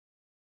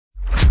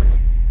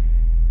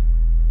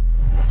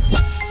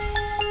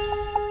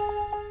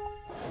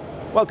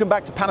Welcome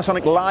back to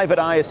Panasonic Live at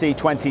ISE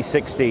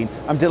 2016.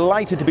 I'm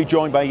delighted to be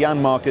joined by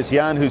Markus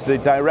Jahn, who's the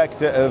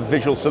Director of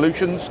Visual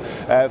Solutions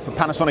for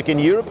Panasonic in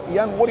Europe.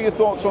 Jan, what are your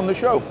thoughts on the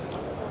show?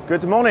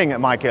 Good morning,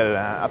 Michael.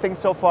 I think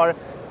so far,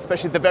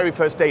 especially the very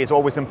first day is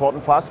always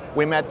important for us.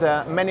 We met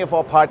many of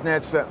our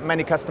partners,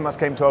 many customers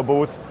came to our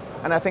booth,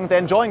 and I think they're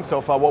enjoying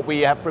so far what we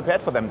have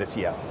prepared for them this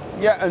year.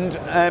 Yeah,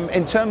 and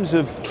in terms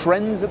of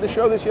trends at the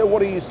show this year,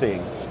 what are you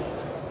seeing?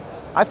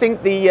 I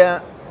think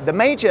the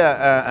major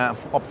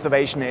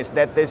observation is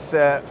that this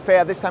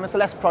fair this time is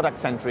less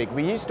product-centric.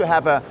 We used to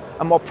have a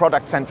more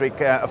product-centric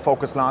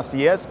focus last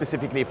year,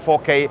 specifically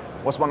 4K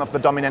was one of the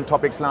dominant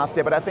topics last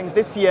year, but I think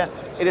this year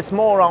it is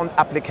more around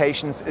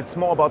applications, it's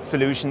more about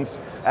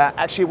solutions,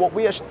 actually what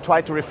we try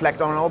to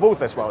reflect on our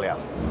booth as well, yeah.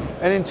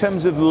 And in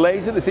terms of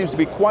laser, there seems to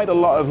be quite a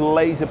lot of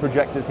laser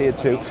projectors here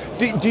too.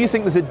 Do you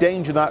think there's a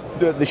danger that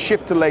the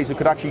shift to laser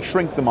could actually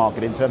shrink the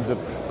market in terms of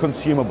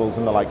consumables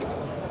and the like?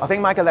 I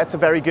think, Michael, that's a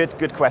very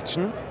good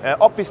question.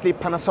 Obviously,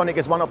 Panasonic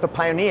is one of the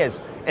pioneers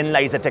in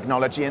laser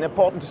technology, and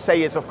important to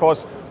say is, of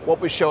course,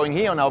 what we're showing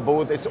here on our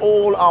booth is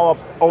all our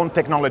own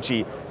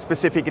technology,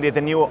 specifically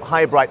the new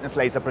high brightness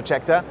laser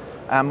projector,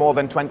 more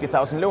than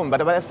 20,000 lumen.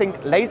 But I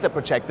think laser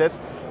projectors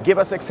give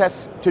us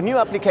access to new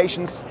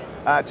applications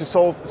to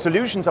solve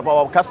solutions of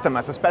our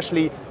customers,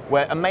 especially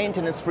where a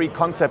maintenance-free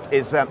concept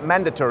is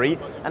mandatory.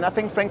 And I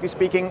think, frankly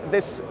speaking,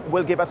 this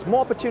will give us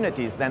more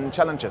opportunities than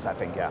challenges, I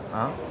think,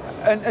 yeah.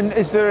 And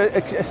is there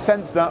a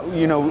sense that,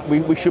 you know,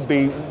 we should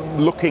be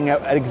looking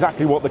at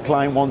exactly what the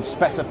client wants,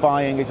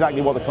 specifying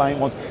exactly what the client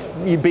wants,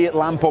 be it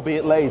lamp or be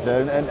it laser,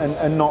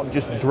 and not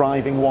just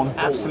driving one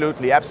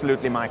forward?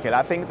 Absolutely, Michael.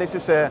 I think this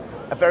is a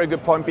very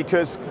good point,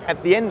 because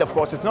at the end, of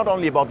course, it's not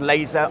only about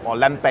laser or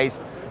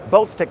lamp-based.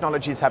 Both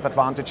technologies have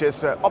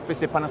advantages.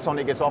 Obviously,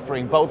 Panasonic is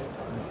offering both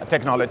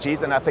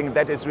technologies, and I think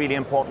that is really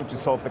important to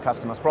solve the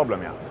customer's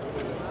problem, yeah.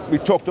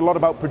 We've talked a lot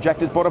about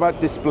projectors, but what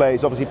about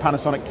displays? Obviously,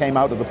 Panasonic came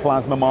out of the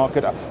plasma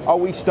market. Are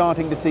we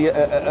starting to see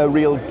a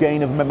real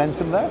gain of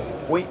momentum there?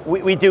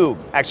 We do,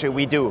 actually,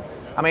 we do.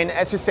 I mean,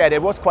 as you said,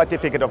 it was quite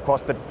difficult, of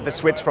course, the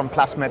switch from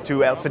plasma to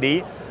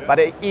LCD. But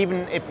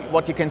even if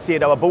what you can see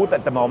at our booth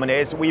at the moment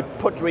is we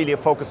put really a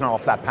focus on our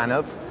flat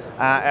panels,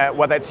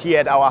 whether it's here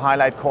at our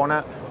highlight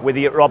corner with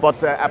the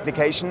robot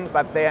application,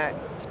 but they're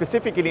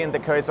specifically in the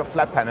case of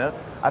flat panel,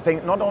 I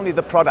think not only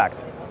the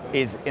product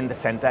is in the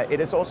center,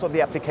 it is also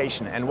the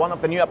application. And one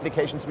of the new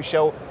applications we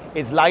show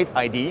is Light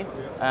ID,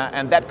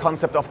 and that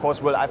concept, of course,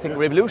 will, I think,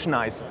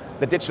 revolutionize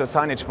the digital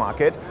signage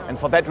market. And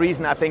for that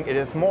reason, I think it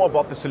is more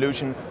about the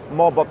solution,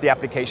 more about the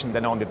application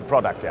than only the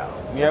product, yeah.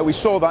 Yeah, we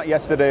saw that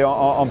yesterday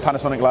on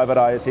Panasonic Live at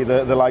ISE,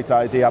 the Light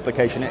ID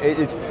application.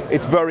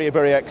 It's very,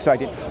 very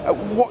exciting.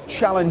 What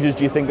challenges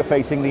do you think are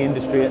facing the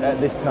industry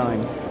at this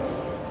time?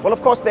 Well,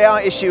 of course, there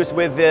are issues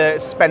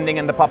with spending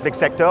in the public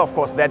sector. Of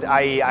course, that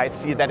I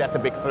see that as a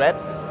big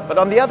threat. But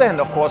on the other hand,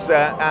 of course,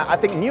 I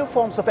think new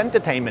forms of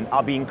entertainment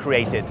are being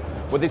created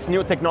with these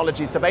new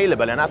technologies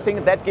available. And I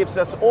think that gives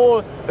us all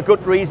a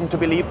good reason to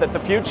believe that the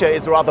future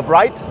is rather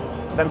bright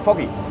than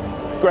foggy.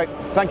 Great.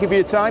 Thank you for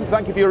your time.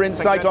 Thank you for your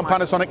insight on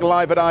Panasonic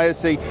Live at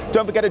ISE.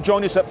 Don't forget to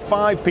join us at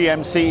 5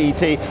 p.m.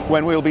 CET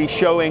when we'll be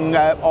showing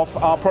off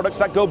our products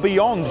that go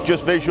beyond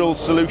just visual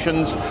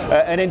solutions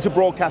and into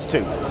broadcast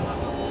too.